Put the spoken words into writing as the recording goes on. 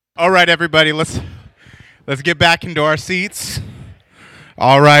All right, everybody, let's get back into our seats.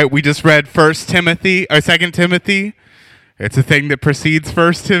 All right, we just read First Timothy or Second Timothy. It's a thing that precedes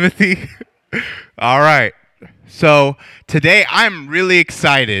First Timothy. All right. So today I'm really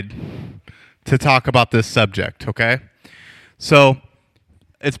excited to talk about this subject, okay? So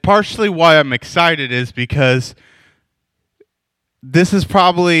it's partially why I'm excited is because this is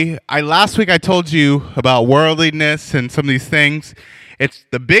probably, last week I told you about worldliness and some of these things. It's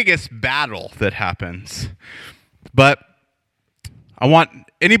the biggest battle that happens. But I want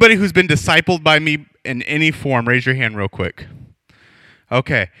anybody who's been discipled by me in any form, raise your hand real quick.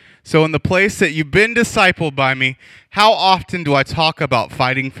 Okay, so in the place that you've been discipled by me, how often do I talk about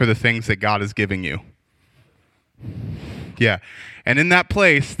fighting for the things that God is giving you? Yeah, and in that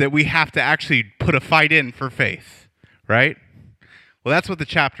place that we have to actually put a fight in for faith, right? Well, that's what the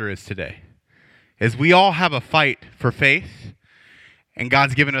chapter is today, is we all have a fight for faith, and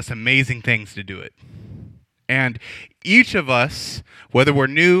God's given us amazing things to do it. And each of us, whether we're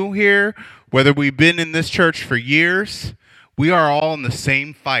new here, whether we've been in this church for years, we are all in the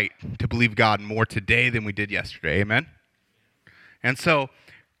same fight to believe God more today than we did yesterday. Amen? And so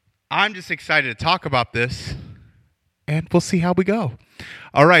I'm just excited to talk about this, and we'll see how we go.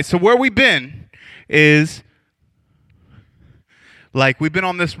 All right, so where we've been is, we've been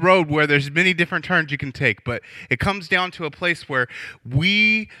on this road where there's many different turns you can take, but it comes down to a place where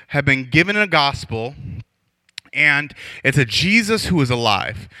we have been given a gospel, and it's a Jesus who is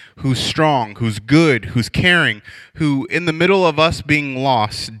alive, who's strong, who's good, who's caring, who in the middle of us being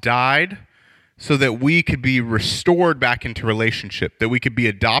lost died so that we could be restored back into relationship, that we could be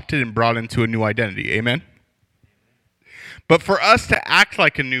adopted and brought into a new identity. Amen? But for us to act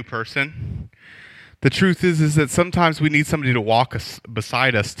like a new person, the truth is that sometimes we need somebody to walk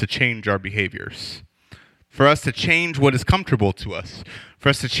beside us to change our behaviors, for us to change what is comfortable to us, for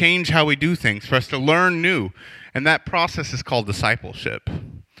us to change how we do things, for us to learn new. And that process is called discipleship.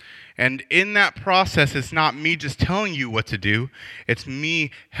 And in that process, it's not me just telling you what to do. It's me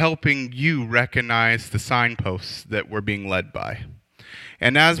helping you recognize the signposts that we're being led by.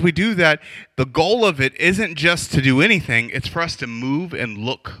 And as we do that, the goal of it isn't just to do anything. It's for us to move and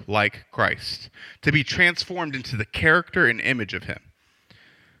look like Christ, to be transformed into the character and image of him.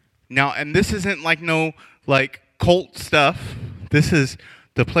 Now, and this isn't cult stuff. This is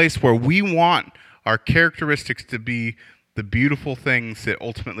the place where we want our characteristics to be the beautiful things that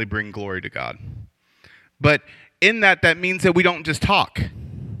ultimately bring glory to God. But in that means that we don't just talk.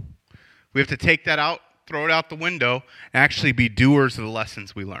 We have to take that out, throw it out the window, and actually be doers of the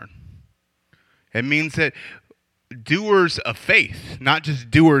lessons we learn. It means that doers of faith, not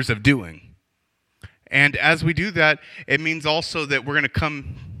just doers of doing. And as we do that, it means also that we're going to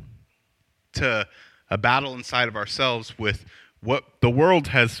come to a battle inside of ourselves with what the world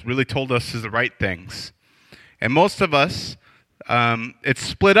has really told us is the right things. And most of us, it's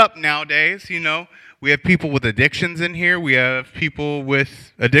split up nowadays, you know. We have people with addictions in here. We have people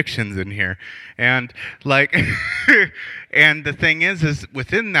with addictions in here. And and the thing is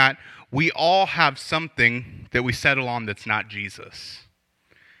within that, we all have something that we settle on that's not Jesus.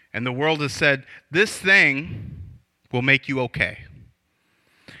 And the world has said, this thing will make you okay.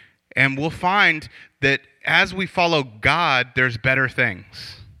 And we'll find that as we follow God, there's better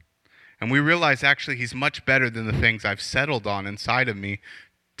things. And we realize actually he's much better than the things I've settled on inside of me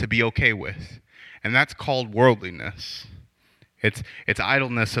to be okay with. And that's called worldliness. It's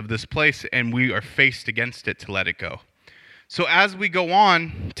idleness of this place, and we are faced against it to let it go. So as we go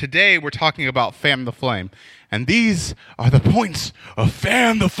on, today we're talking about fan the flame. And these are the points of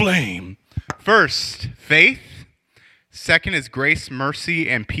fan the flame. First, faith. Second is grace, mercy,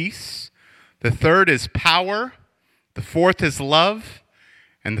 and peace. The third is power. The fourth is love.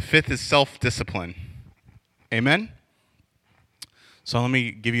 And the fifth is self-discipline. Amen? So let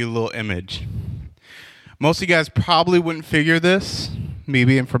me give you a little image. Most of you guys probably wouldn't figure this, me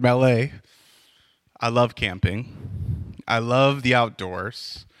being from LA. I love camping. I love the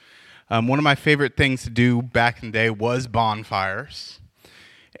outdoors. One of my favorite things to do back in the day was bonfires.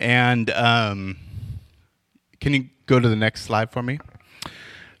 And can you go to the next slide for me?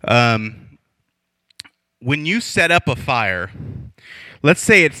 When you set up a fire, let's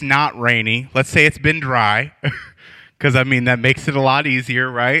say it's not rainy. Let's say it's been dry, because, that makes it a lot easier,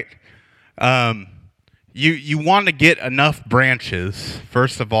 right? You want to get enough branches.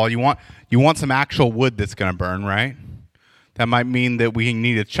 First of all, you want some actual wood that's going to burn, right? That might mean that we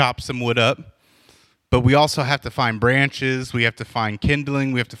need to chop some wood up. But we also have to find branches. We have to find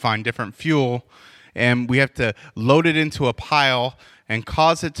kindling. We have to find different fuel. And we have to load it into a pile and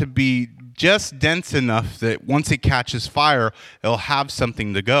cause it to be just dense enough that once it catches fire, it'll have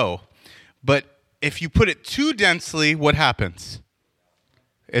something to go. But if you put it too densely, what happens?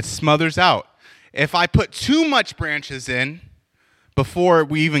 It smothers out. If I put too much branches in before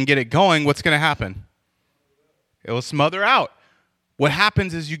we even get it going, what's going to happen? It will smother out. What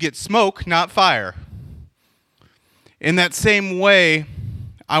happens is you get smoke, not fire. In that same way,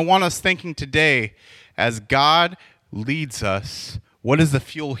 I want us thinking today, as God leads us, what is the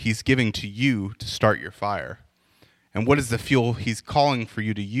fuel he's giving to you to start your fire? And what is the fuel he's calling for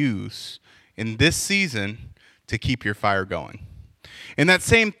you to use in this season to keep your fire going? In that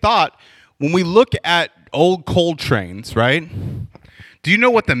same thought, when we look at old coal trains, right? Do you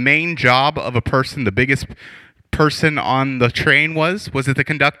know what the main job of a person, the biggest person on the train was? Was it the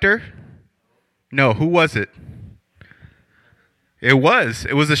conductor? No, who was it? It was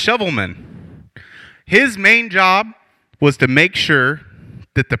a shovelman. His main job was to make sure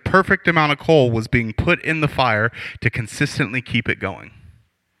that the perfect amount of coal was being put in the fire to consistently keep it going.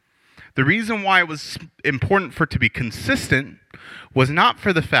 The reason why it was important for it to be consistent was not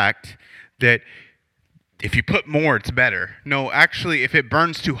for the fact that if you put more, it's better. No, actually, if it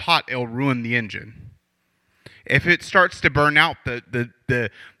burns too hot, it'll ruin the engine. If it starts to burn out, the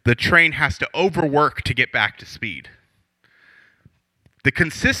train has to overwork to get back to speed. The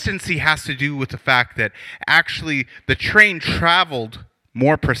consistency has to do with the fact that actually the train traveled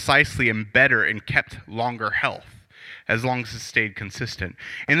more precisely and better and kept longer health as long as it stayed consistent.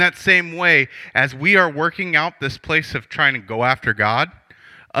 In that same way, as we are working out this place of trying to go after God,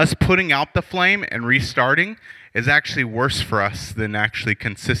 us putting out the flame and restarting is actually worse for us than actually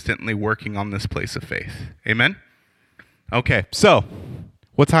consistently working on this place of faith. Amen? Okay, so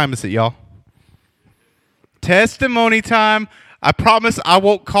what time is it, y'all? Testimony time. I promise I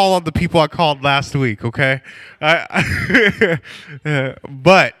won't call on the people I called last week, okay?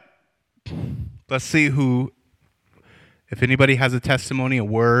 But let's see if anybody has a testimony, a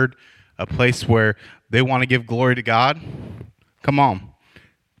word, a place where they want to give glory to God. Come on.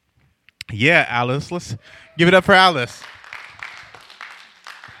 Yeah, Alice. Let's give it up for Alice.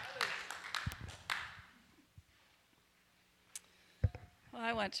 Well,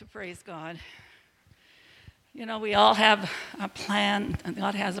 I want to praise God. You know, we all have a plan, and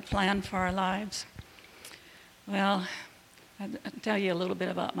God has a plan for our lives. Well, I'll tell you a little bit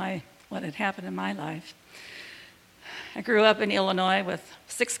about what had happened in my life. I grew up in Illinois with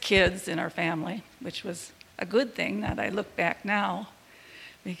 6 kids in our family, which was a good thing that I look back now,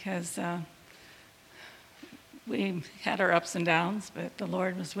 because we had our ups and downs, but the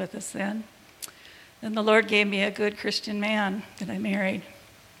Lord was with us then. And the Lord gave me a good Christian man that I married.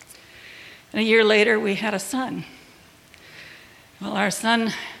 And a year later, we had a son. Well, our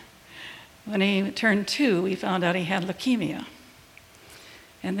son, when he turned 2, we found out he had leukemia.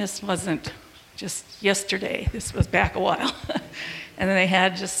 And this wasn't just yesterday. This was back a while. And then they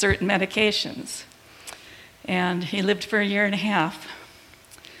had just certain medications. And he lived for a year and a half.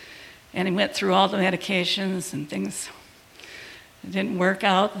 And he went through all the medications and things. It didn't work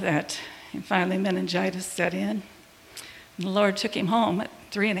out. And finally meningitis set in. And the Lord took him home at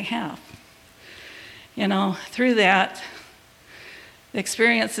 3.5. You know, through that, the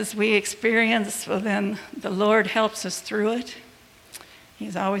experiences we experience, well, then the Lord helps us through it.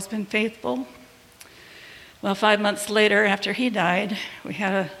 He's always been faithful. Well, 5 months later, after he died, we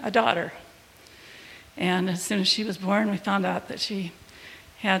had a daughter. And as soon as she was born, we found out that she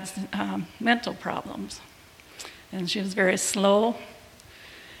had mental problems. And she was very slow.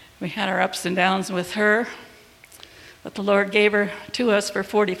 We had our ups and downs with her. But the Lord gave her to us for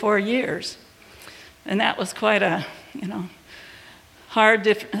 44 years. And that was quite a,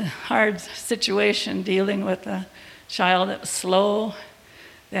 hard situation, dealing with a child that was slow,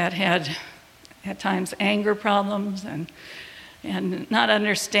 that had at times anger problems and not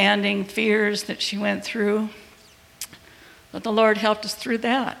understanding fears that she went through. But the Lord helped us through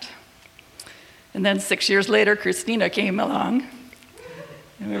that. And then 6 years later, Christina came along.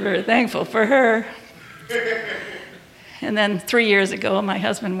 And we're very thankful for her. And then 3 years ago, my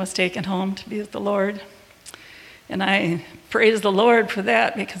husband was taken home to be with the Lord. And I praise the Lord for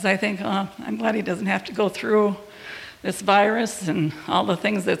that, because I think, I'm glad he doesn't have to go through this virus and all the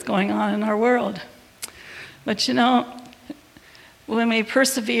things that's going on in our world. But when we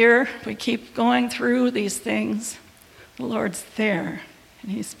persevere, we keep going through these things, the Lord's there,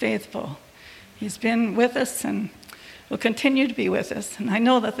 and he's faithful. He's been with us and will continue to be with us. And I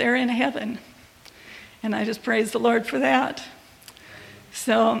know that they're in heaven. And I just praise the Lord for that.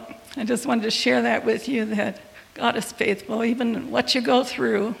 So I just wanted to share that with you, that God is faithful. Even what you go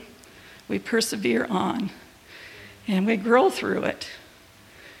through, we persevere on. And we grow through it.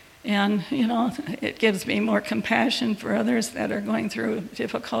 And, it gives me more compassion for others that are going through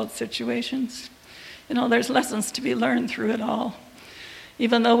difficult situations. There's lessons to be learned through it all.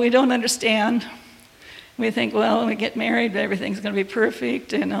 Even though we don't understand, we think, well, when we get married, everything's going to be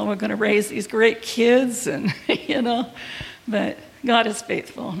perfect, and we're going to raise these great kids, and, but God is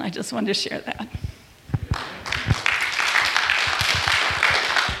faithful, and I just wanted to share that.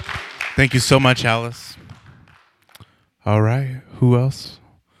 Thank you so much, Alice. All right, who else?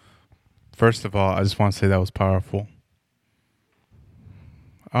 First of all, I just want to say that was powerful.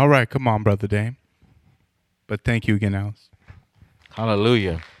 All right, come on, Brother Dame. But thank you again, Alice.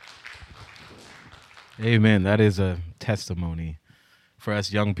 Hallelujah. Amen. That is a testimony for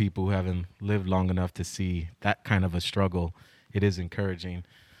us young people who haven't lived long enough to see that kind of a struggle. It is encouraging.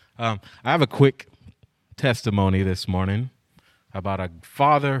 I have a quick testimony this morning about a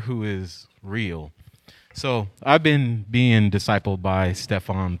father who is real. So I've been being discipled by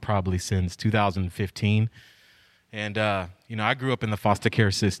Stefan probably since 2015. And, I grew up in the foster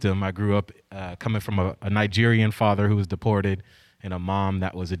care system. I grew up coming from a Nigerian father who was deported and a mom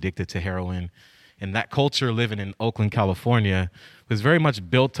that was addicted to heroin. And that culture living in Oakland, California was very much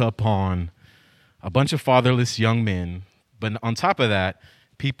built upon a bunch of fatherless young men. But on top of that,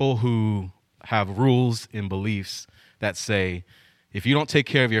 people who have rules and beliefs that say, if you don't take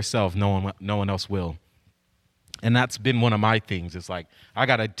care of yourself, no one else will. And that's been one of my things. It's like, I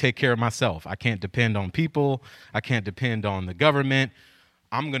got to take care of myself. I can't depend on people. I can't depend on the government.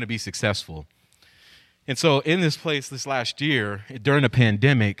 I'm going to be successful. And so in this place this last year, during the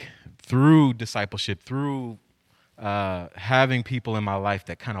pandemic, through discipleship, through having people in my life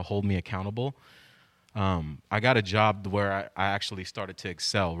that kind of hold me accountable, I got a job where I actually started to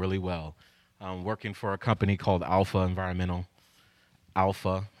excel really well. Working for a company called Alpha Environmental.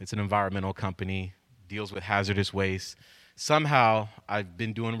 Alpha, it's an environmental company, deals with hazardous waste. Somehow, I've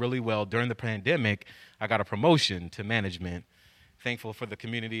been doing really well. During the pandemic, I got a promotion to management. Thankful for the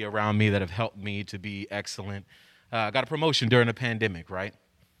community around me that have helped me to be excellent. I got a promotion during the pandemic, right?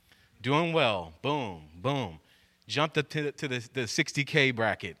 Doing well, boom, boom. Jumped up to the 60K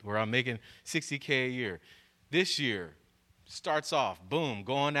bracket where I'm making 60K a year. This year, starts off, boom,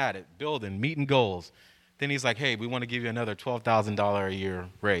 going at it, building, meeting goals. Then he's like, hey, we want to give you another $12,000 a year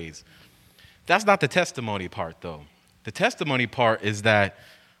raise. That's not the testimony part, though. The testimony part is that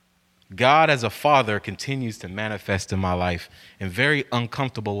God as a father continues to manifest in my life in very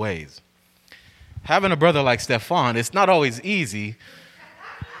uncomfortable ways. Having a brother like Stefan, it's not always easy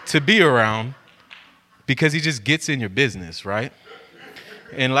to be around because he just gets in your business, right?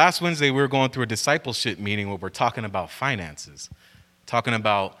 And last Wednesday, we were going through a discipleship meeting where we're talking about finances, talking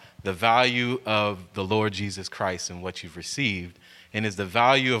about the value of the Lord Jesus Christ and what you've received. And is the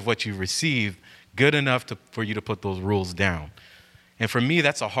value of what you've received good enough for you to put those rules down? And for me,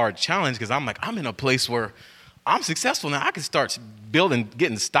 that's a hard challenge because I'm in a place where I'm successful now. I can start building,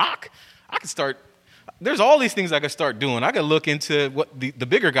 getting stock. There's all these things I could start doing. I could look into what the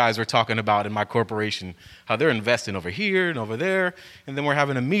bigger guys are talking about in my corporation, how they're investing over here and over there. And then we're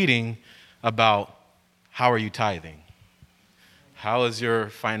having a meeting about how are you tithing? How is your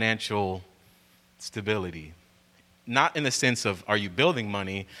financial stability? Not in the sense of are you building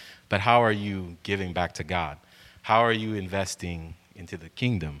money, but how are you giving back to God? How are you investing into the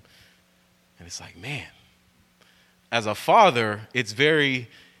kingdom? And it's like, man, as a father, it's very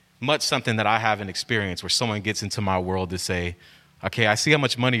much something that I haven't experienced where someone gets into my world to say, okay, I see how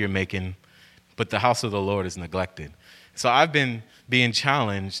much money you're making, but the house of the Lord is neglected. So I've been being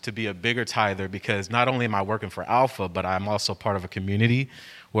challenged to be a bigger tither because not only am I working for Alpha, but I'm also part of a community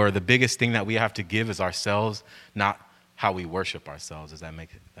where the biggest thing that we have to give is ourselves, not how we worship ourselves. Does that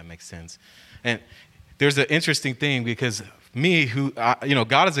make sense? And there's an interesting thing because me,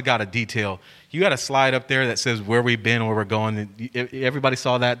 God is a God of detail. You got a slide up there that says where we've been, where we're going. Everybody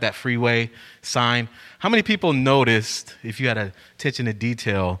saw that freeway sign. How many people noticed, if you had attention to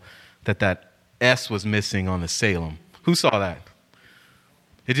detail, that S was missing on the Salem? Who saw that?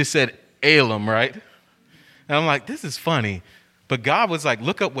 It just said Elam, right? And I'm like, this is funny. But God was like,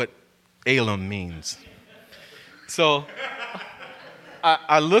 look up what Elam means. So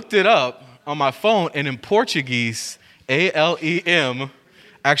I looked it up on my phone, and in Portuguese, ALEM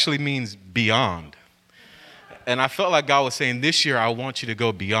actually means beyond. And I felt like God was saying, this year I want you to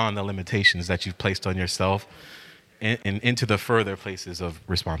go beyond the limitations that you've placed on yourself and into the further places of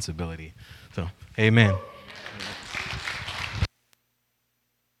responsibility. So, amen.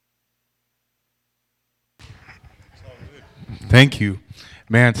 Thank you.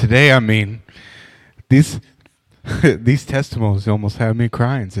 Man, today, these these testimonies almost had me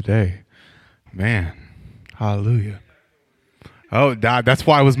crying today. Man, hallelujah. Oh, that's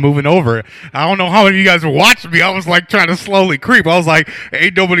why I was moving over. I don't know how many of you guys were watching me. I was like trying to slowly creep. I was like,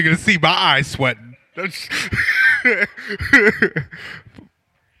 ain't nobody going to see my eyes sweating. I'm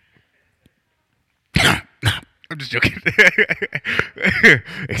just joking.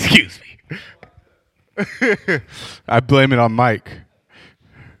 Excuse me. I blame it on Mike.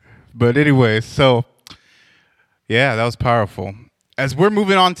 But anyway, so yeah, that was powerful. As we're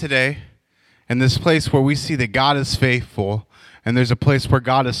moving on today, in this place where we see that God is faithful, and there's a place where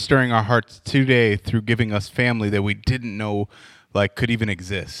God is stirring our hearts today through giving us family that we didn't know like could even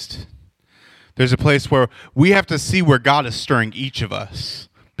exist. There's a place where we have to see where God is stirring each of us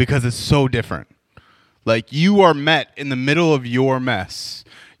because it's so different. Like you are met in the middle of your mess.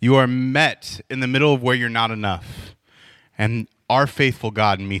 You are met in the middle of where you're not enough. And our faithful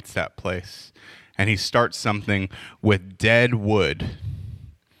God meets that place. And he starts something with dead wood,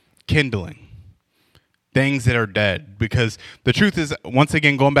 kindling things that are dead. Because the truth is, once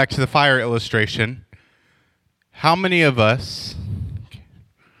again, going back to the fire illustration, how many of us...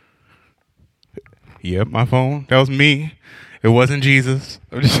 Yep, my phone. That was me. It wasn't Jesus.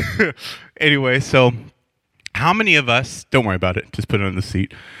 Anyway, so how many of us, don't worry about it, just put it on the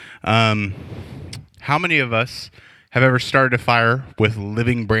seat. How many of us have ever started a fire with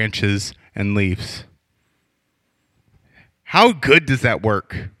living branches and leaves? How good does that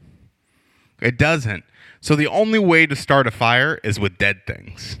work? It doesn't. So the only way to start a fire is with dead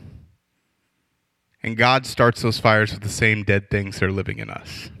things. And God starts those fires with the same dead things that are living in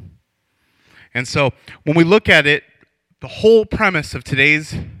us. And so when we look at it, the whole premise of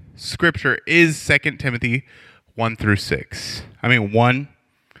today's scripture is 2 Timothy 1 through 6.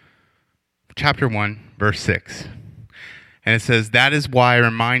 Chapter 1, verse 6. And it says, "That is why I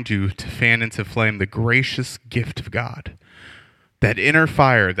remind you to fan into flame the gracious gift of God, that inner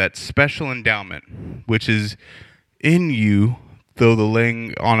fire, that special endowment, which is in you, though the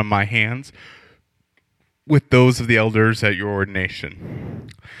laying on of my hands, with those of the elders at your ordination."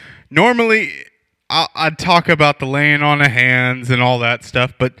 Normally, I'd talk about the laying on of hands and all that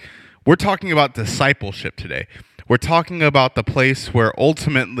stuff, but we're talking about discipleship today. We're talking about the place where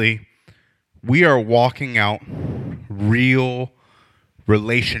ultimately we are walking out real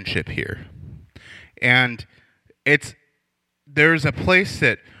relationship here. And there's a place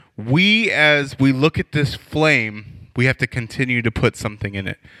that as we look at this flame, we have to continue to put something in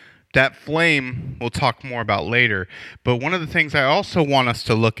it. That flame we'll talk more about later. But one of the things I also want us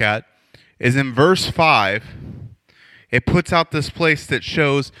to look at is in verse 5, it puts out this place that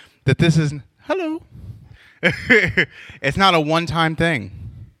shows that this is, hello. It's not a one-time thing.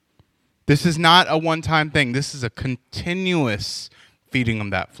 This is not a one-time thing. This is a continuous feeding of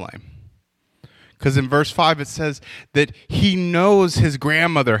that flame. Because in verse 5 it says that he knows his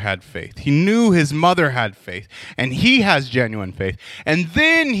grandmother had faith. He knew his mother had faith. And he has genuine faith. And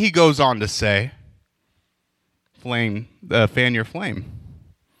then he goes on to say, fan your flame.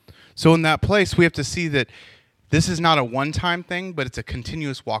 So in that place, we have to see that this is not a one-time thing, but it's a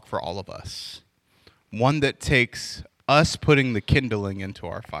continuous walk for all of us. One that takes us putting the kindling into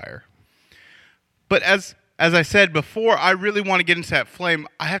our fire. But as I said before, I really want to get into that flame.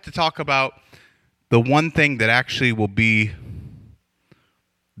 I have to talk about the one thing that actually will be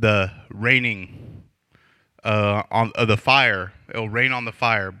the raining of the fire. It will rain on the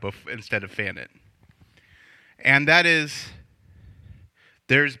fire instead of fan it. And that is,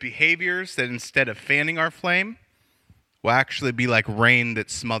 there's behaviors that instead of fanning our flame, will actually be like rain that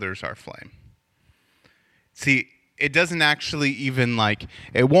smothers our flame. See, it doesn't actually even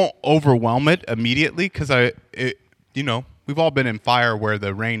it won't overwhelm it immediately because we've all been in fire where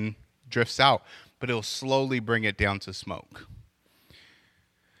the rain drifts out, but it'll slowly bring it down to smoke.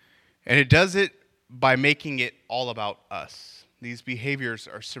 And it does it by making it all about us. These behaviors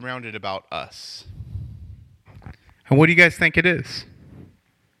are surrounded about us. And what do you guys think it is?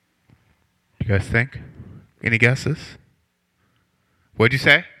 You guys think? Any guesses? What'd you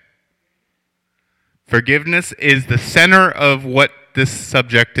say? Forgiveness is the center of what this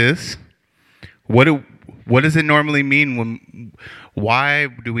subject is. What does it normally mean why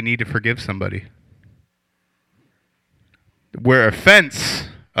do we need to forgive somebody? Where offense.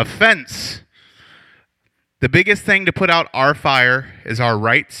 The biggest thing to put out our fire is our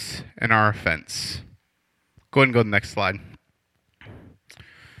rights and our offense. Go ahead and go to the next slide.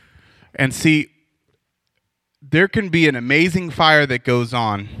 And see, there can be an amazing fire that goes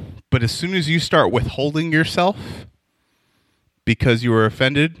on, but as soon as you start withholding yourself because you were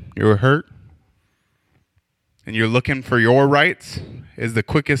offended, you were hurt, and you're looking for your rights, is the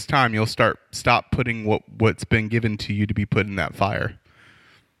quickest time you'll stop putting what's been given to you to be put in that fire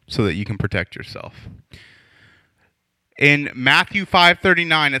so that you can protect yourself. In Matthew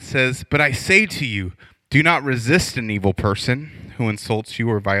 5:39, it says, "But I say to you, do not resist an evil person who insults you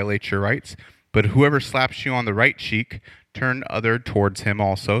or violates your rights, but whoever slaps you on the right cheek, turn other towards him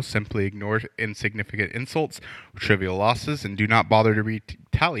also. Simply ignore insignificant insults or trivial losses, and do not bother to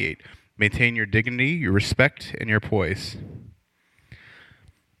retaliate. Maintain your dignity, your respect, and your poise."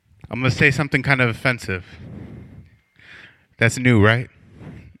 I'm going to say something kind of offensive. That's new, right?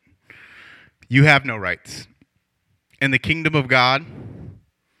 You have no rights. In the kingdom of God,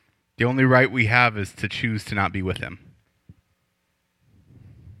 the only right we have is to choose to not be with him.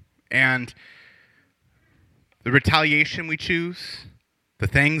 And the retaliation we choose, the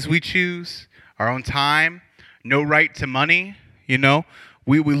things we choose, our own time, no right to money,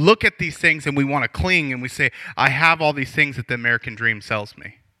 we look at these things and we want to cling and we say, I have all these things that the American dream sells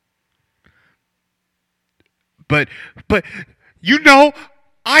me. But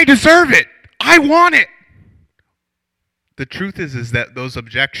I deserve it. I want it. The truth is that those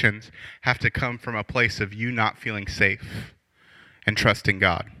objections have to come from a place of you not feeling safe and trusting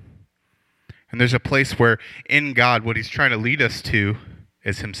God. And there's a place where in God, what he's trying to lead us to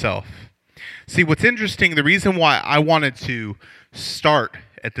is himself. See, what's interesting, the reason why I wanted to start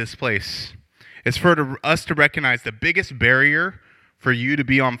at this place is for us to recognize the biggest barrier for you to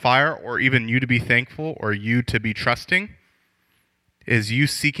be on fire, or even you to be thankful, or you to be trusting, is you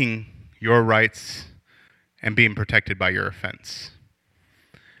seeking your rights and being protected by your offense.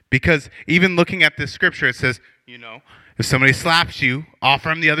 Because even looking at this scripture, it says, if somebody slaps you,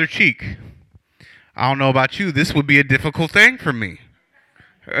 offer him the other cheek. I don't know about you, this would be a difficult thing for me.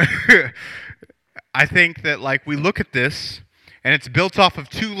 I think that we look at this, and it's built off of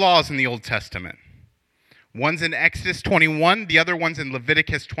two laws in the Old Testament. One's in Exodus 21, the other one's in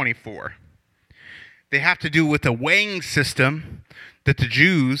Leviticus 24. They have to do with a weighing system that the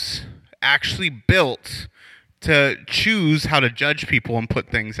Jews actually built to choose how to judge people and put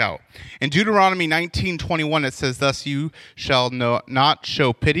things out. In Deuteronomy 19:21, it says, "Thus you shall not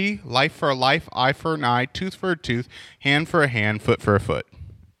show pity, life for a life, eye for an eye, tooth for a tooth, hand for a hand, foot for a foot."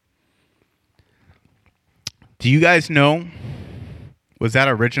 Do you guys know, was that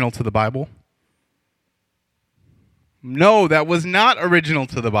original to the Bible? No, that was not original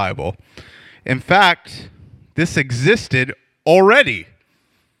to the Bible. In fact, this existed already.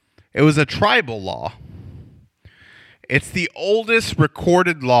 It was a tribal law. It's the oldest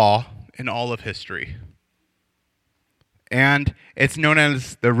recorded law in all of history. And it's known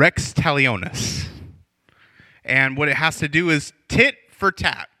as the Rex Talionis. And what it has to do is tit for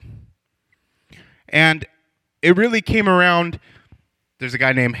tat. And it really came around, there's a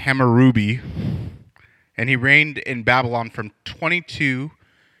guy named Hammurabi, and he reigned in Babylon from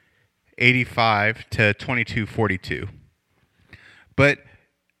 2285 to 2242. But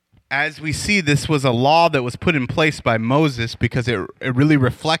as we see, this was a law that was put in place by Moses because it really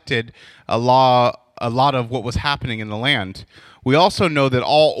reflected a lot of what was happening in the land. We also know that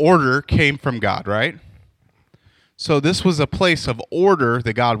all order came from God, right? So this was a place of order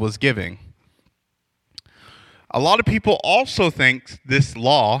that God was giving. A lot of people also think this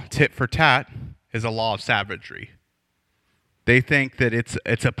law, tit for tat, is a law of savagery. They think that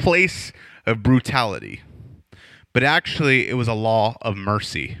it's a place of brutality. But actually, it was a law of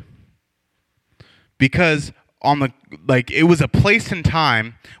mercy. Because it was a place and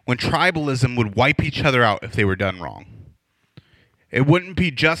time when tribalism would wipe each other out if they were done wrong. It wouldn't be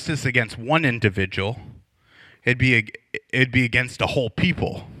justice against one individual. It'd be against a whole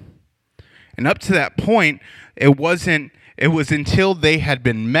people. And up to that point, it was until they had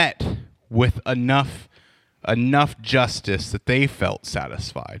been met with enough justice that they felt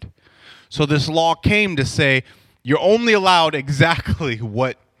satisfied. So this law came to say, you're only allowed exactly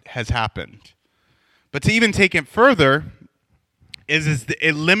what has happened. But to even take it further,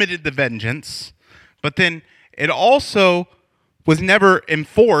 it limited the vengeance, but then it also was never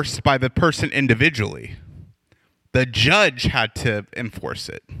enforced by the person individually. The judge had to enforce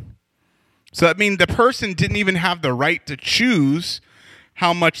it. So that means the person didn't even have the right to choose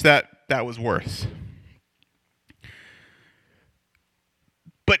how much that was worth.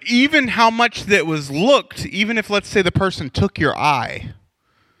 But even how much that was looked, even if, let's say, the person took your eye,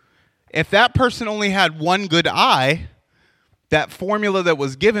 if that person only had one good eye, that formula that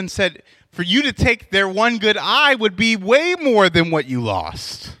was given said for you to take their one good eye would be way more than what you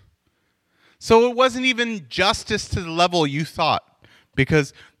lost. So it wasn't even justice to the level you thought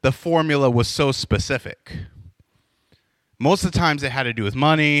because the formula was so specific. Most of the times it had to do with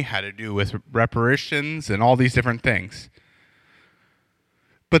money, had to do with reparations, and all these different things.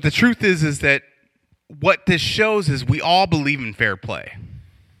 But the truth is that what this shows is we all believe in fair play.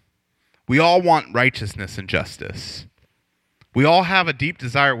 We all want righteousness and justice. We all have a deep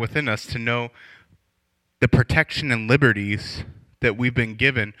desire within us to know the protection and liberties that we've been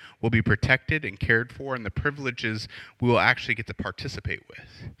given will be protected and cared for, and the privileges we will actually get to participate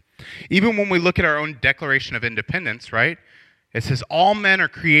with. Even when we look at our own Declaration of Independence, right? It says, all men are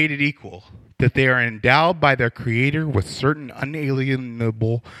created equal, that they are endowed by their Creator with certain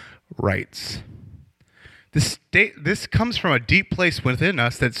unalienable rights. This comes from a deep place within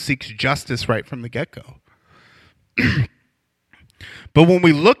us that seeks justice right from the get-go. But when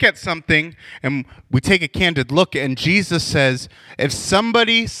we look at something and we take a candid look, and Jesus says, if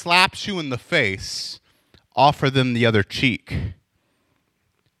somebody slaps you in the face, offer them the other cheek.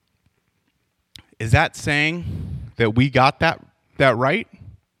 Is that saying that we got that right?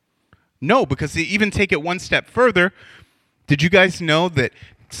 No, because to even take it one step further, did you guys know that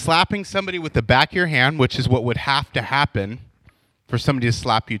slapping somebody with the back of your hand, which is what would have to happen for somebody to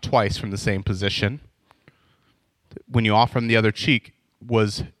slap you twice from the same position, when you offer them the other cheek,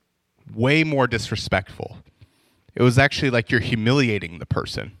 was way more disrespectful. It was actually like you're humiliating the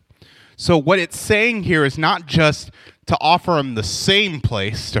person. So what it's saying here is not just to offer them the same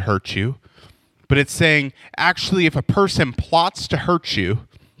place to hurt you, but it's saying actually if a person plots to hurt you,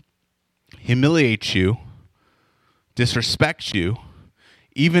 humiliate you, disrespect you,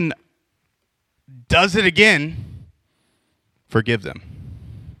 even does it again, forgive them.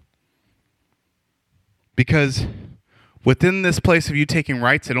 Because within this place of you taking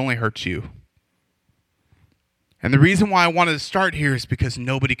rights, it only hurts you. And the reason why I wanted to start here is because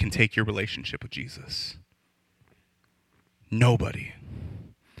nobody can take your relationship with Jesus. Nobody.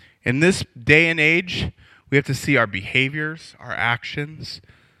 In this day and age, we have to see our behaviors, our actions.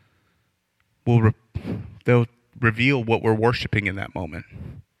 They'll reveal what we're worshiping in that moment.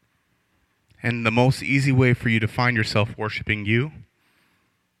 And the most easy way for you to find yourself worshiping you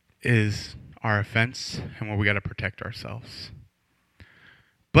is our offense and where we got to protect ourselves.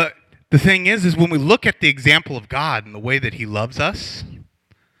 But the thing is when we look at the example of God and the way that he loves us,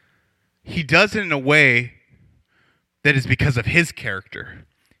 he does it in a way that is because of his character,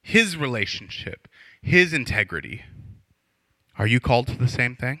 his relationship, his integrity. Are you called to the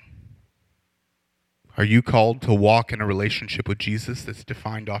same thing? Are you called to walk in a relationship with Jesus that's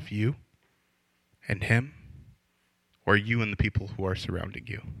defined off you and him, or you and the people who are surrounding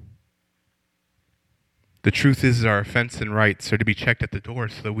you? The truth is our offense and rights are to be checked at the door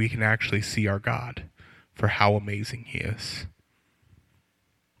so that we can actually see our God for how amazing he is.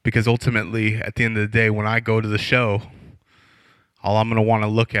 Because ultimately, at the end of the day, when I go to the show, all I'm going to want to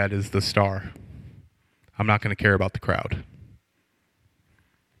look at is the star. I'm not going to care about the crowd.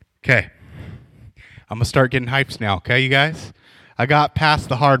 Okay. I'm going to start getting hyped now, okay, you guys? I got past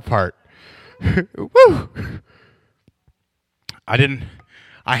the hard part. Woo!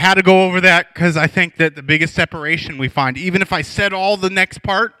 I had to go over that because I think that the biggest separation we find, even if I said all the next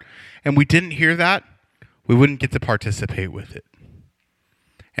part and we didn't hear that, we wouldn't get to participate with it.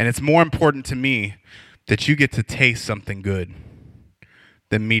 And it's more important to me that you get to taste something good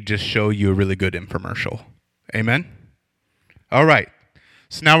than me just show you a really good infomercial. Amen? All right.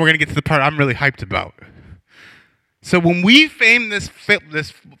 So now we're going to get to the part I'm really hyped about. So when we fan this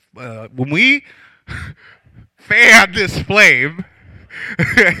flame,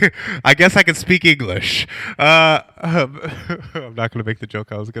 I guess I can speak English. I'm not going to make the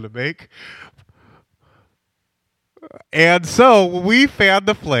joke I was going to make. And so when we fan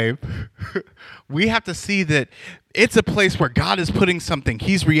the flame, we have to see that it's a place where God is putting something.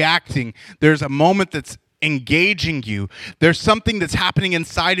 He's reacting. There's a moment that's engaging you. There's something that's happening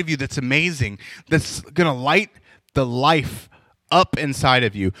inside of you that's amazing, that's going to light the life up inside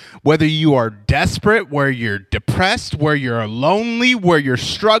of you. Whether you are desperate, where you're depressed, where you're lonely, where you're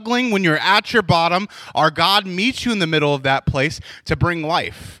struggling, when you're at your bottom, our God meets you in the middle of that place to bring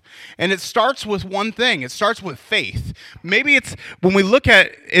life. And it starts with one thing. It starts with faith. Maybe it's, when we look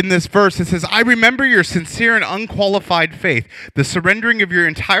at in this verse, it says, I remember your sincere and unqualified faith, the surrendering of your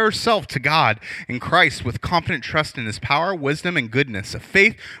entire self to God in Christ with confident trust in his power, wisdom, and goodness, a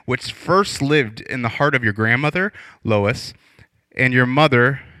faith which first lived in the heart of your grandmother, Lois, and your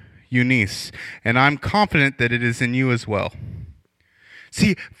mother, Eunice. And I'm confident that it is in you as well.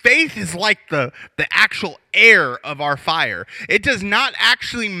 See, faith is like the actual air of our fire. It does not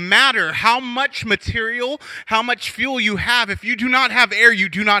actually matter how much material, how much fuel you have. If you do not have air, you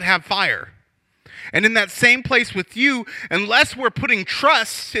do not have fire. And in that same place with you, unless we're putting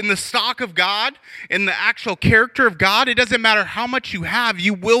trust in the stock of God, in the actual character of God, it doesn't matter how much you have,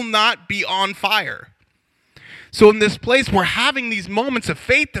 you will not be on fire. So in this place, we're having these moments of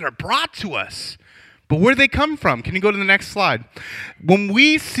faith that are brought to us. But where do they come from? Can you go to the next slide? When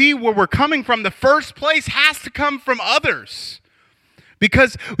we see where we're coming from, the first place has to come from others.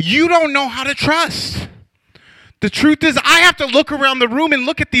 because you don't know how to trust. The truth is, I have to look around the room and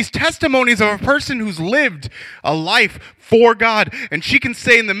look at these testimonies of a person who's lived a life for God. And she can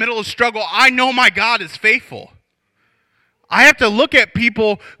say in the middle of struggle, I know my God is faithful. I have to look at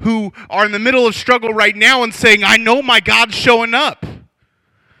people who are in the middle of struggle right now and saying, I know my God's showing up.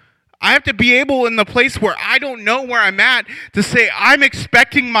 I have to be able in the place where I don't know where I'm at to say, I'm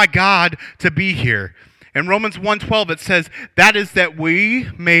expecting my God to be here. In Romans 1:12, it says, that is that we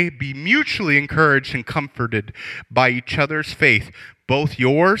may be mutually encouraged and comforted by each other's faith, both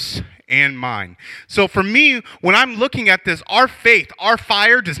yours and mine. So for me, when I'm looking at this, our faith, our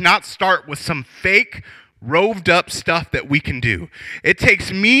fire does not start with some fake, roved up stuff that we can do. It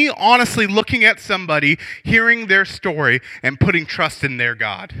takes me honestly looking at somebody, hearing their story, and putting trust in their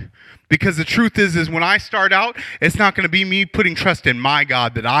God. Because the truth is when I start out, it's not going to be me putting trust in my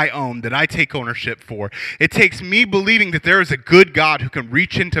God that I own, that I take ownership for. It takes me believing that there is a good God who can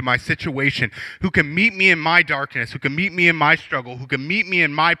reach into my situation, who can meet me in my darkness, who can meet me in my struggle, who can meet me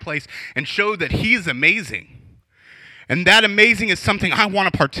in my place and show that he's amazing. And that amazing is something I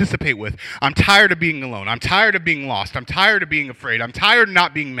want to participate with. I'm tired of being alone. I'm tired of being lost. I'm tired of being afraid. I'm tired of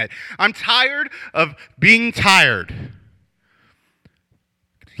not being met. I'm tired of being tired.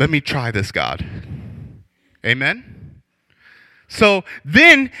 Let me try this, God. Amen? So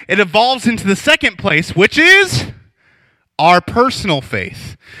then it evolves into the second place, which is our personal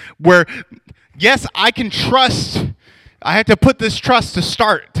faith. Where, yes, I can trust. I have to put this trust to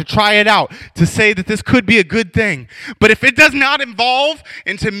start, to try it out, to say that this could be a good thing. But if it does not evolve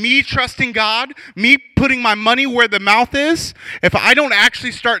into me trusting God, me putting my money where the mouth is, if I don't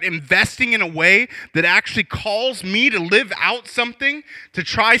actually start investing in a way that actually calls me to live out something, to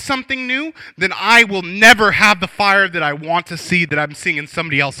try something new, then I will never have the fire that I want to see that I'm seeing in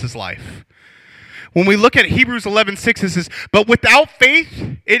somebody else's life. When we look at Hebrews 11:6, it says, but without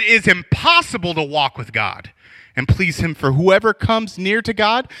faith, it is impossible to walk with God and please him, for whoever comes near to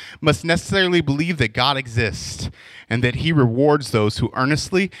God must necessarily believe that God exists and that he rewards those who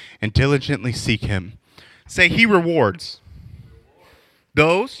earnestly and diligently seek him. Say, he rewards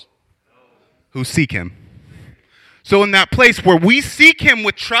those who seek him. So in that place where we seek him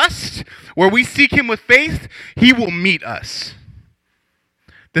with trust, where we seek him with faith, he will meet us.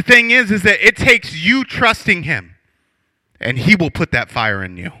 The thing is that it takes you trusting him, and he will put that fire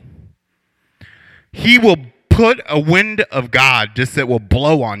in you. He will put a wind of God just that will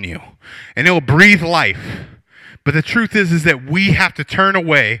blow on you, and it will breathe life. But the truth is that we have to turn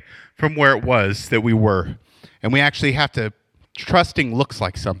away from where it was that we were. And we actually have to, trusting looks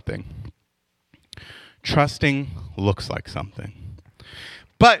like something. Trusting looks like something.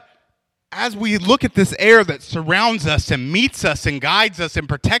 But as we look at this air that surrounds us and meets us and guides us and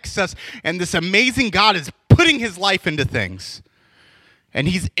protects us, and this amazing God is putting his life into things, and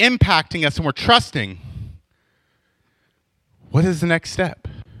he's impacting us and we're trusting, what is the next step?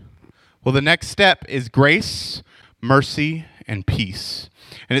 Well, the next step is grace, mercy, and peace.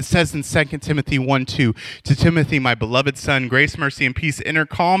 And it says in 2 Timothy 1:2, to Timothy, my beloved son, grace, mercy, and peace, inner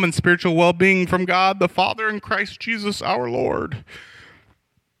calm and spiritual well-being from God the Father and Christ Jesus our Lord.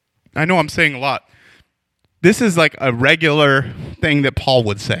 I know I'm saying a lot. This is like a regular thing that Paul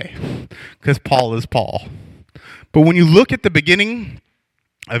would say, because Paul is Paul. But when you look at the beginning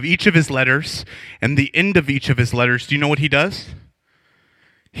of each of his letters and the end of each of his letters, do you know what he does?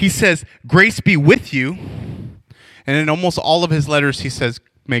 He says, grace be with you. And in almost all of his letters, he says,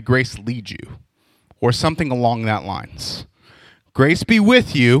 may grace lead you, or something along that lines. Grace be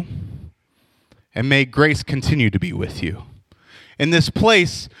with you, and may grace continue to be with you. In this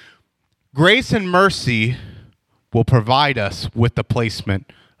place, grace and mercy will provide us with the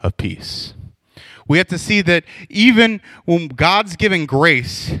placement of peace. We have to see that even when God's giving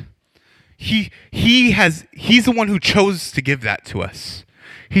grace, he's the one who chose to give that to us.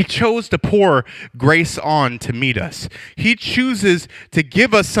 He chose to pour grace on to meet us. He chooses to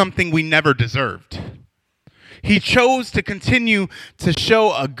give us something we never deserved. He chose to continue to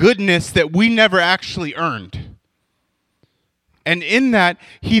show a goodness that we never actually earned. And in that,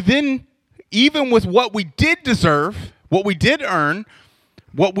 he then, even with what we did deserve, what we did earn,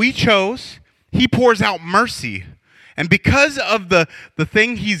 what we chose, he pours out mercy. And because of the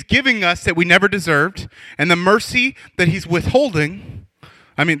thing he's giving us that we never deserved, and the mercy that he's withholding,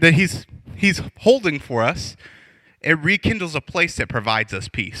 that he's holding for us, it rekindles a place that provides us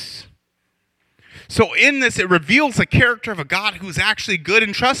peace. So in this, it reveals the character of a God who's actually good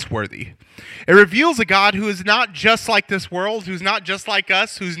and trustworthy. It reveals a God who is not just like this world, who's not just like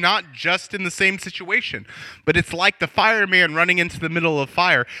us, who's not just in the same situation. But it's like the fireman running into the middle of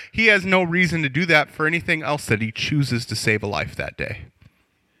fire. He has no reason to do that for anything else that he chooses to save a life that day.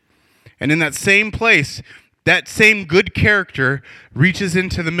 And in that same place, that same good character reaches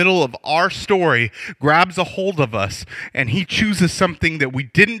into the middle of our story, grabs a hold of us, and he chooses something that we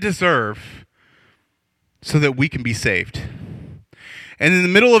didn't deserve so that we can be saved. And in the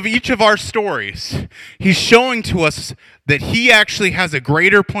middle of each of our stories, he's showing to us that he actually has a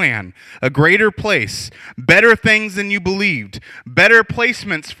greater plan, a greater place, better things than you believed, better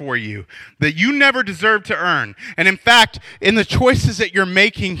placements for you that you never deserved to earn. And in fact, in the choices that you're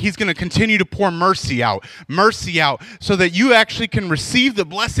making, he's going to continue to pour mercy out, so that you actually can receive the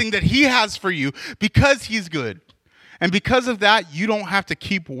blessing that he has for you because he's good. And because of that, you don't have to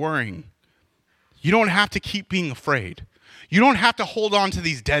keep worrying. You don't have to keep being afraid. You don't have to hold on to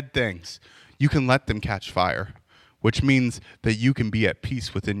these dead things. You can let them catch fire, which means that you can be at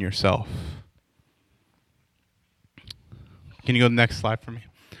peace within yourself. Can you go to the next slide for me?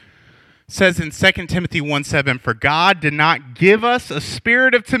 It says in 2 Timothy 1:7, "For God did not give us a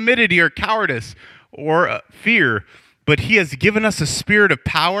spirit of timidity or cowardice or fear, but he has given us a spirit of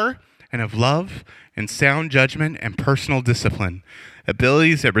power and of love and sound judgment and personal discipline,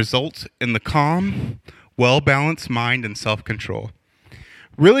 abilities that result in the calm, well-balanced mind and self-control."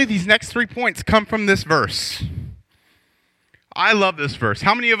 Really, these next 3 points come from this verse. I love this verse.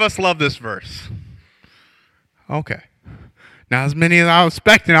 How many of us love this verse? Okay. Not as many as I was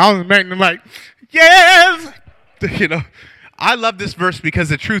expecting. I was expecting like, yes! I love this verse because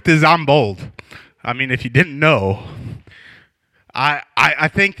the truth is I'm bold. I mean, if you didn't know, I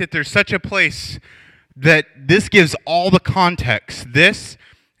think that there's such a place that this gives all the context. This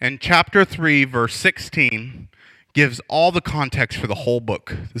and chapter 3, verse 16, gives all the context for the whole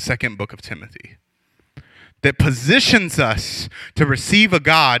book, the second book of Timothy, that positions us to receive a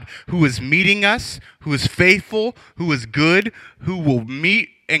God who is meeting us, who is faithful, who is good, who will meet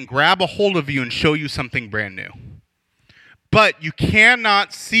and grab a hold of you and show you something brand new. But you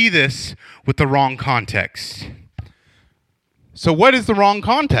cannot see this with the wrong context. So what is the wrong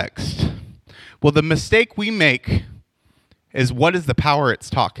context? Well, the mistake we make is what is the power it's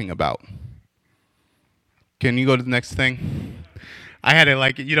talking about. Can you go to the next thing? I had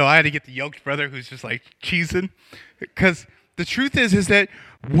to get the yoked brother who's just like cheesing. Because the truth is that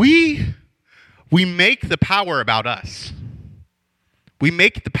we make the power about us. We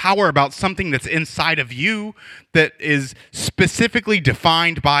make the power about something that's inside of you that is specifically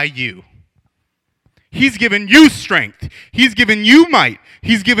defined by you. He's given you strength. He's given you might.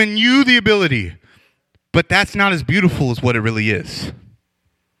 He's given you the ability. But that's not as beautiful as what it really is.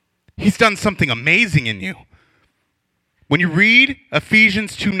 He's done something amazing in you. When you read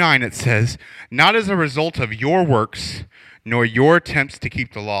Ephesians 2:9, it says, "Not as a result of your works, nor your attempts to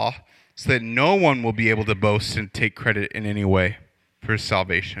keep the law, so that no one will be able to boast and take credit in any way for his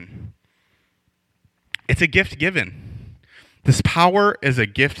salvation." It's a gift given. This power is a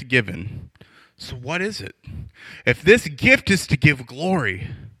gift given. So what is it? If this gift is to give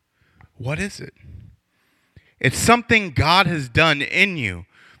glory, what is it? It's something God has done in you.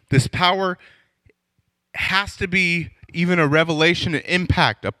 This power has to be even a revelation, an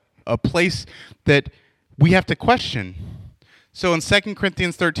impact, a place that we have to question. So in 2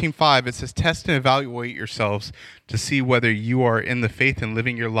 Corinthians 13:5, it says, "Test and evaluate yourselves to see whether you are in the faith and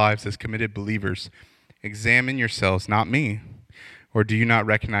living your lives as committed believers. Examine yourselves, not me. Or do you not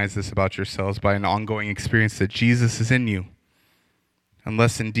recognize this about yourselves by an ongoing experience that Jesus is in you?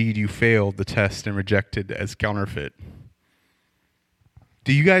 Unless indeed you failed the test and rejected as counterfeit."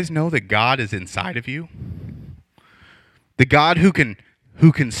 Do you guys know that God is inside of you? The God who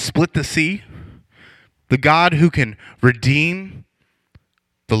can split the sea, the God who can redeem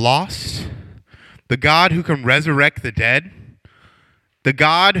the lost, the God who can resurrect the dead, the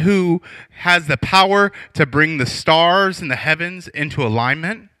God who has the power to bring the stars in the heavens into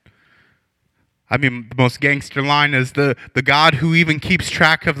alignment. I mean, the most gangster line is the God who even keeps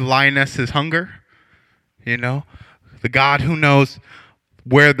track of the lioness's hunger. The God who knows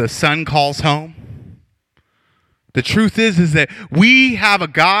where the sun calls home. The truth is that we have a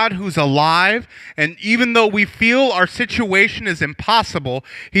God who's alive, and even though we feel our situation is impossible,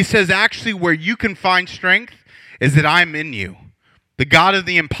 he says actually where you can find strength is that I'm in you. The God of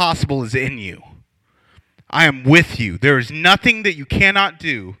the impossible is in you. I am with you. There is nothing that you cannot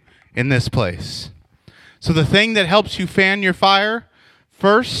do in this place. So the thing that helps you fan your fire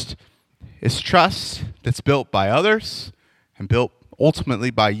first is trust that's built by others and built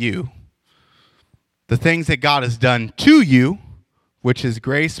ultimately by you. The things that God has done to you, which is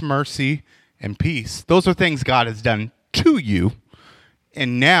grace, mercy, and peace, those are things God has done to you.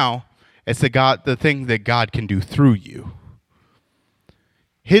 And now it's the thing that God can do through you.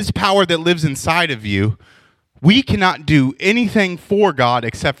 His power that lives inside of you We cannot do anything for God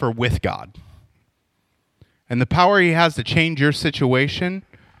except for with God. And the power he has to change your situation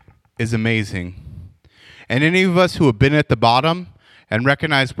is amazing. And any of us who have been at the bottom and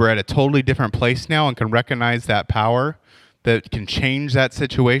recognize we're at a totally different place now and can recognize that power that can change that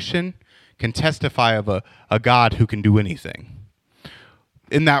situation can testify of a God who can do anything.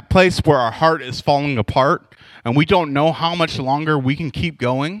 In that place where our heart is falling apart and we don't know how much longer we can keep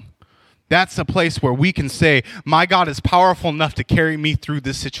going, that's a place where we can say, my God is powerful enough to carry me through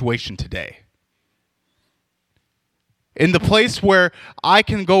this situation today. In the place where I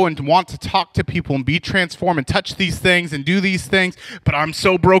can go and want to talk to people and be transformed and touch these things and do these things, but I'm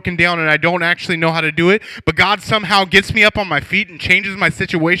so broken down and I don't actually know how to do it, but God somehow gets me up on my feet and changes my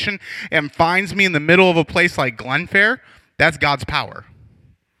situation and finds me in the middle of a place like Glenfair, that's God's power.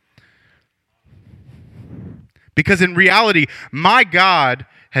 Because in reality, my God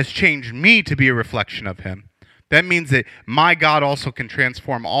has changed me to be a reflection of him. That means that my God also can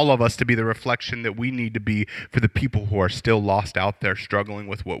transform all of us to be the reflection that we need to be for the people who are still lost out there struggling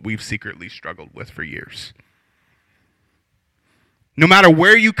with what we've secretly struggled with for years. No matter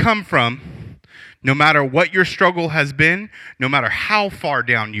where you come from, no matter what your struggle has been, no matter how far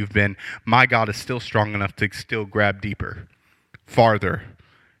down you've been, my God is still strong enough to still grab deeper, farther,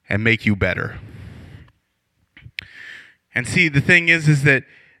 and make you better. And see, the thing is that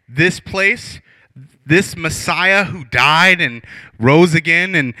this place, this Messiah who died and rose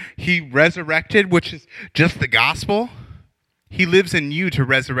again and he resurrected, which is just the gospel, he lives in you to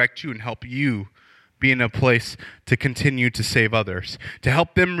resurrect you and help you be in a place to continue to save others, to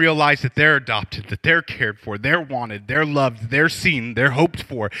help them realize that they're adopted, that they're cared for, they're wanted, they're loved, they're seen, they're hoped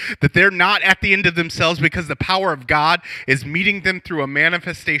for, that they're not at the end of themselves because the power of God is meeting them through a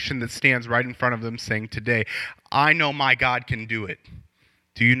manifestation that stands right in front of them saying, today, I know my God can do it.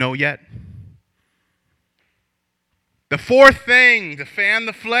 Do you know yet? The fourth thing to fan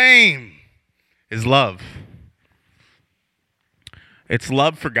the flame is love. It's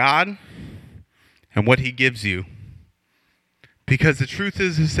love for God and what he gives you. Because the truth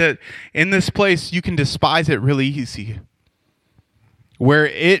is that in this place, you can despise it really easy. Where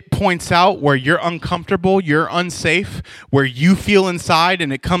it points out where you're uncomfortable, you're unsafe, where you feel inside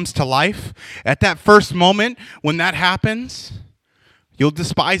and it comes to life. At that first moment when that happens, you'll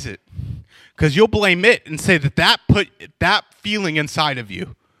despise it. Because you'll blame it and say that put that feeling inside of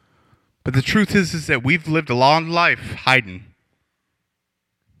you. But the truth is that we've lived a long life hiding.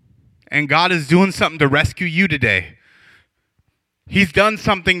 And God is doing something to rescue you today. He's done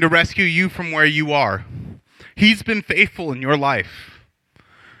something to rescue you from where you are. He's been faithful in your life.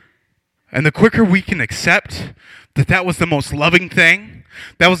 And the quicker we can accept that was the most loving thing,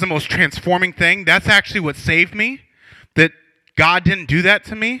 that was the most transforming thing, that's actually what saved me, that God didn't do that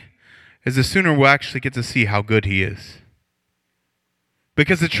to me, is the sooner we'll actually get to see how good he is.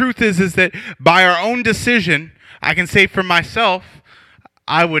 Because the truth is that by our own decision, I can say for myself,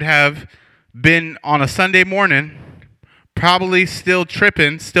 I would have been on a Sunday morning, probably still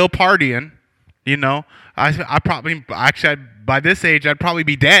tripping, still partying. You know, I probably, actually, by this age, I'd probably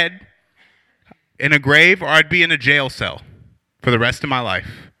be dead in a grave or I'd be in a jail cell for the rest of my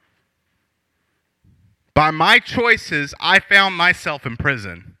life. By my choices, I found myself in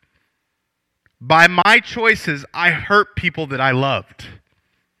prison. By my choices, I hurt people that I loved.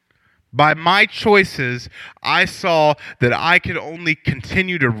 By my choices, I saw that I could only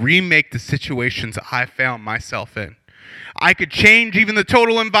continue to remake the situations I found myself in. I could change even the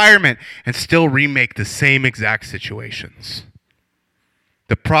total environment and still remake the same exact situations.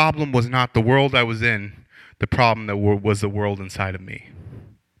 The problem was not the world I was in. The problem was the world inside of me.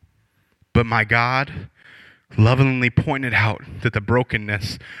 But my God lovingly pointed out that the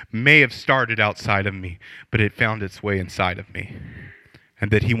brokenness may have started outside of me, but it found its way inside of me. And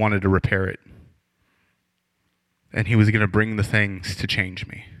that he wanted to repair it. And he was going to bring the things to change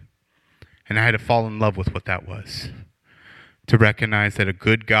me. And I had to fall in love with what that was. To recognize that a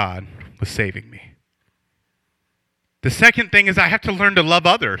good God was saving me. The second thing is I have to learn to love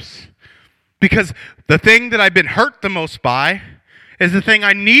others. Because the thing that I've been hurt the most by is the thing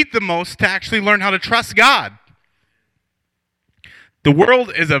I need the most to actually learn how to trust God. The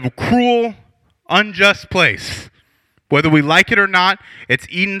world is a cruel, unjust place. Whether we like it or not, it's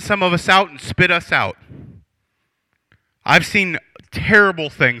eaten some of us out and spit us out. I've seen terrible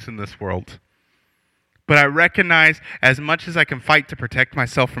things in this world. But I recognize as much as I can fight to protect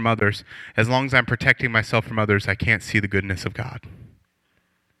myself from others, as long as I'm protecting myself from others, I can't see the goodness of God.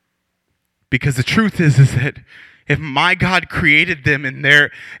 Because the truth is that If my God created them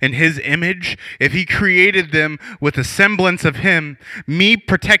in his image, if he created them with a semblance of him, me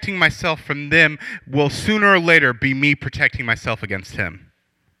protecting myself from them will sooner or later be me protecting myself against him.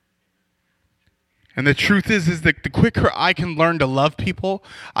 And the truth is that the quicker I can learn to love people,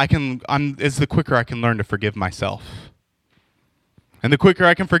 is the quicker I can learn to forgive myself. And the quicker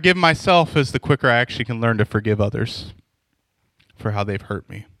I can forgive myself is the quicker I actually can learn to forgive others for how they've hurt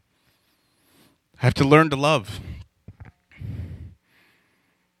me. I have to learn to love.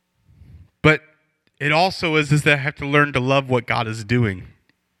 But it also is that I have to learn to love what God is doing.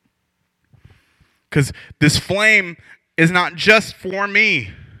 Because this flame is not just for me.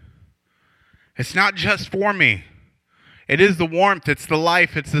 It's not just for me. It is the warmth, it's the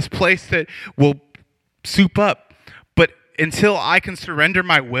life, it's this place that will soup up. But until I can surrender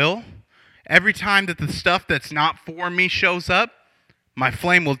my will, every time that the stuff that's not for me shows up, my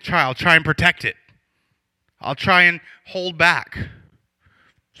flame I'll try and protect it. I'll try and hold back.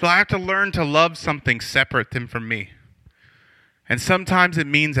 So I have to learn to love something separate than from me. And sometimes it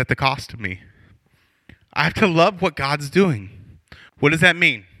means at the cost of me. I have to love what God's doing. What does that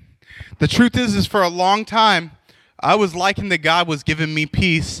mean? The truth is for a long time, I was liking that God was giving me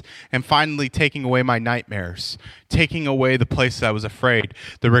peace and finally taking away my nightmares, taking away the places I was afraid,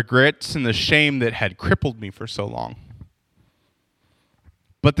 the regrets and the shame that had crippled me for so long.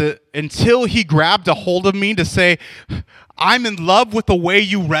 But until he grabbed a hold of me to say, I'm in love with the way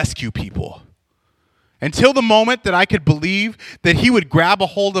you rescue people. Until the moment that I could believe that he would grab a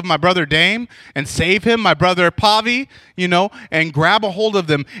hold of my brother Dame and save him, my brother Pavi, and grab a hold of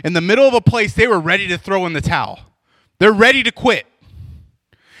them in the middle of a place they were ready to throw in the towel. They're ready to quit.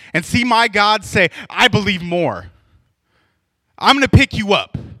 And see my God say, I believe more. I'm going to pick you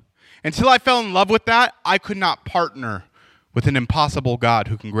up. Until I fell in love with that, I could not partner with an impossible God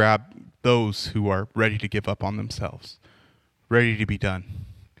who can grab those who are ready to give up on themselves, ready to be done.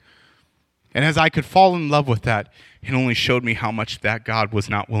 And as I could fall in love with that, it only showed me how much that God was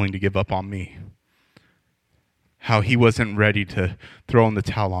not willing to give up on me. How he wasn't ready to throw in the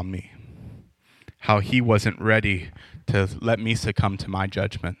towel on me. How he wasn't ready to let me succumb to my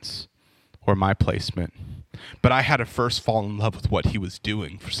judgments or my placement. But I had to first fall in love with what he was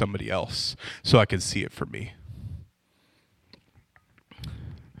doing for somebody else so I could see it for me.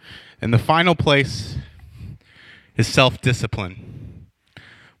 And the final place is self-discipline.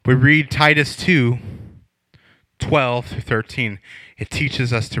 We read Titus 2:12-13. It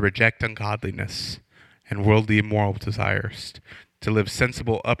teaches us to reject ungodliness and worldly immoral desires, to live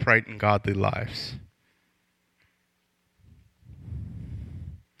sensible, upright, and godly lives.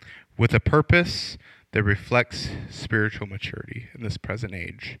 With a purpose that reflects spiritual maturity in this present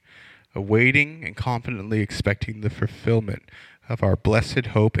age, awaiting and confidently expecting the fulfillment of our blessed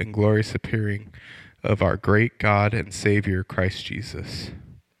hope and glorious appearing of our great God and Savior, Christ Jesus.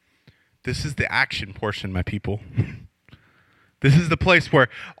 This is the action portion, my people. This is the place where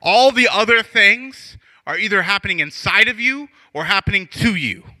all the other things are either happening inside of you or happening to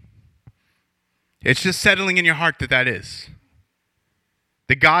you. It's just settling in your heart that is.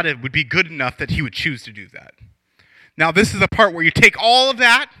 That God would be good enough that he would choose to do that. Now, this is the part where you take all of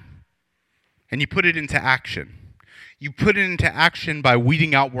that and you put it into action. You put it into action by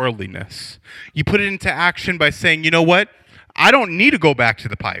weeding out worldliness. You put it into action by saying, you know what? I don't need to go back to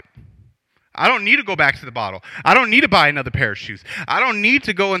the pipe. I don't need to go back to the bottle. I don't need to buy another pair of shoes. I don't need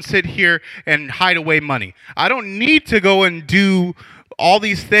to go and sit here and hide away money. I don't need to go and do all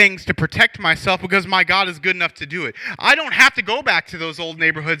these things to protect myself because my God is good enough to do it. I don't have to go back to those old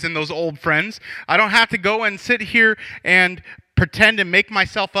neighborhoods and those old friends. I don't have to go and sit here and pretend and make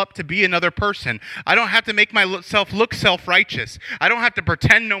myself up to be another person. I don't have to make myself look self-righteous. I don't have to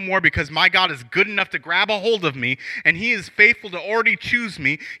pretend no more because my God is good enough to grab a hold of me and he is faithful to already choose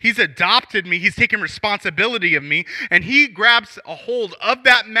me. He's adopted me. He's taken responsibility of me and he grabs a hold of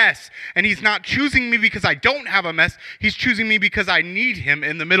that mess and he's not choosing me because I don't have a mess. He's choosing me because I need him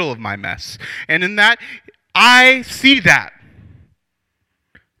in the middle of my mess. And in that, I see that.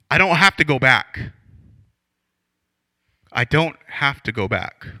 I don't have to go back. I don't have to go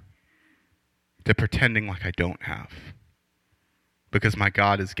back to pretending like I don't have because my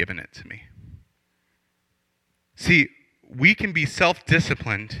God has given it to me. See, we can be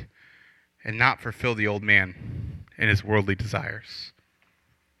self-disciplined and not fulfill the old man and his worldly desires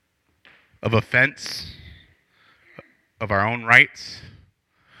of offense, of our own rights.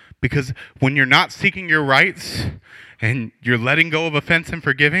 Because when you're not seeking your rights and you're letting go of offense and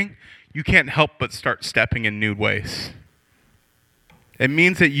forgiving, you can't help but start stepping in new ways. It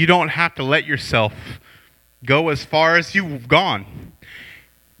means that you don't have to let yourself go as far as you've gone.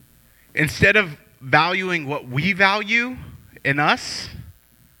 Instead of valuing what we value in us,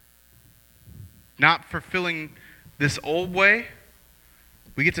 not fulfilling this old way,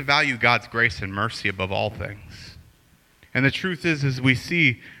 we get to value God's grace and mercy above all things. And the truth is we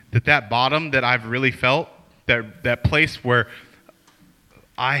see that bottom that I've really felt, that place where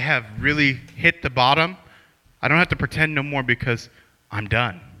I have really hit the bottom, I don't have to pretend no more because I'm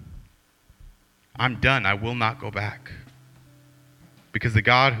done. I'm done. I will not go back. Because the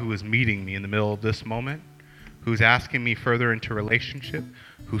God who is meeting me in the middle of this moment, who's asking me further into relationship,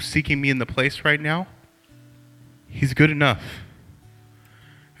 who's seeking me in the place right now, he's good enough.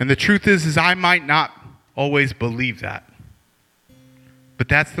 And the truth is I might not always believe that. But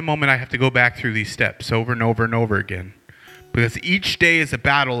that's the moment I have to go back through these steps over and over and over again. Because each day is a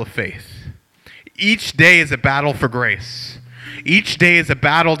battle of faith. Each day is a battle for grace. Each day is a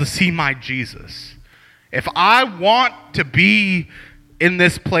battle to see my Jesus. If I want to be in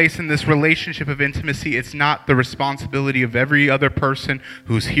this place, in this relationship of intimacy, it's not the responsibility of every other person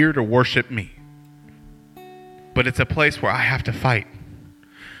who's here to worship me. But it's a place where I have to fight.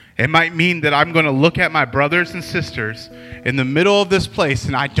 It might mean that I'm going to look at my brothers and sisters in the middle of this place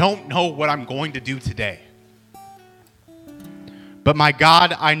and I don't know what I'm going to do today. But my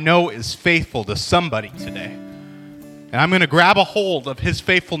God, I know, is faithful to somebody today. And I'm going to grab a hold of his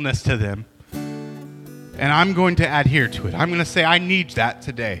faithfulness to them. And I'm going to adhere to it. I'm going to say, I need that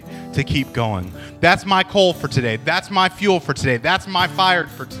today to keep going. That's my coal for today. That's my fuel for today. That's my fire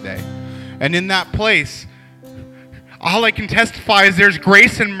for today. And in that place, all I can testify is there's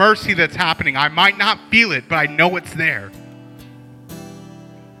grace and mercy that's happening. I might not feel it, but I know it's there.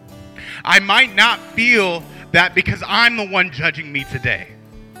 I might not feel that because I'm the one judging me today.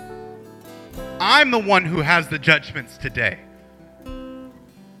 I'm the one who has the judgments today.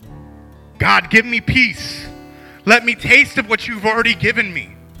 God, give me peace. Let me taste of what you've already given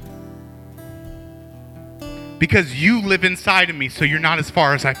me. Because you live inside of me, so you're not as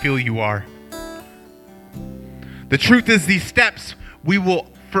far as I feel you are. The truth is, these steps we will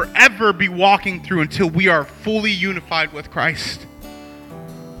forever be walking through until we are fully unified with Christ.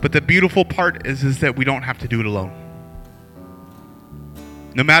 But the beautiful part is that we don't have to do it alone.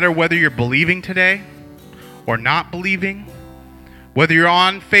 No matter whether you're believing today or not believing, whether you're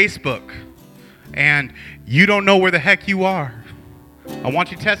on Facebook and you don't know where the heck you are, I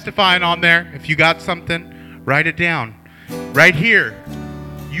want you testifying on there. If you got something, write it down. Right here,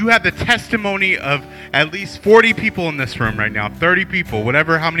 you have the testimony of at least 40 people in this room right now, 30 people,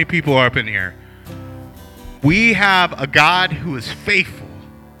 whatever, how many people are up in here. We have a God who is faithful,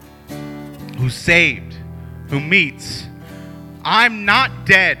 who's saved, who meets. I'm not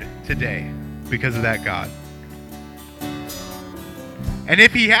dead today because of that God. And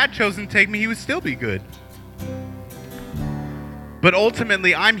if he had chosen to take me, he would still be good. But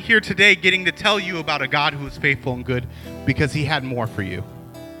ultimately, I'm here today getting to tell you about a God who is faithful and good because he had more for you.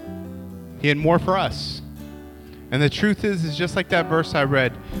 He had more for us. And the truth is just like that verse I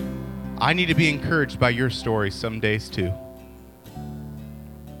read, I need to be encouraged by your story some days too.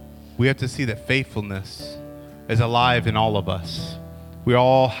 We have to see that faithfulness is alive in all of us. We are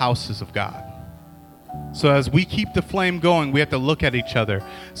all houses of God. So as we keep the flame going, we have to look at each other,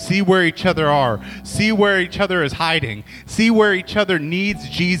 see where each other are, see where each other is hiding, see where each other needs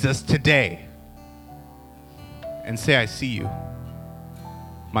Jesus today, and say, I see you.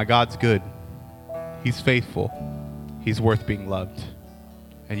 My God's good. He's faithful. He's worth being loved.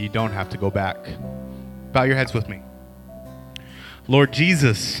 And you don't have to go back. Bow your heads with me. Lord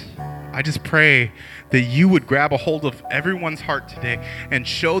Jesus, I just pray that you would grab a hold of everyone's heart today and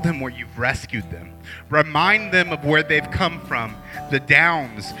show them where you've rescued them. Remind them of where they've come from, the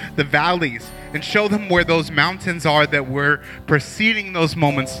downs, the valleys, and show them where those mountains are that were preceding those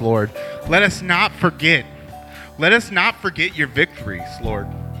moments, Lord. Let us not forget. Let us not forget your victories, Lord.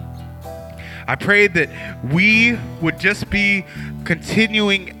 I pray that we would just be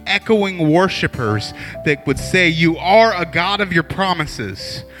continuing echoing worshipers that would say, you are a God of your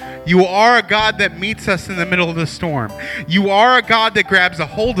promises. You are a God that meets us in the middle of the storm. You are a God that grabs a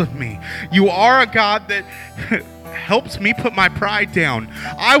hold of me. You are a God that helps me put my pride down.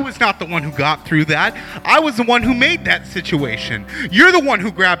 I was not the one who got through that. I was the one who made that situation. You're the one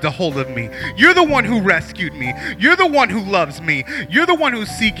who grabbed a hold of me. You're the one who rescued me. You're the one who loves me. You're the one who's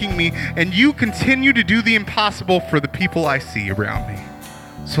seeking me. And you continue to do the impossible for the people I see around me.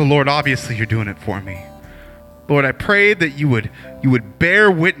 So Lord, obviously you're doing it for me. Lord, I pray that you would bear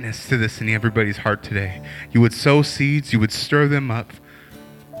witness to this in everybody's heart today. You would sow seeds. You would stir them up.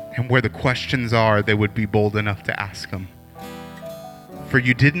 And where the questions are, they would be bold enough to ask them. For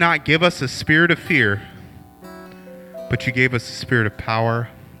you did not give us a spirit of fear, but you gave us a spirit of power,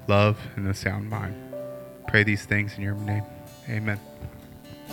 love, and a sound mind. Pray these things in your name. Amen.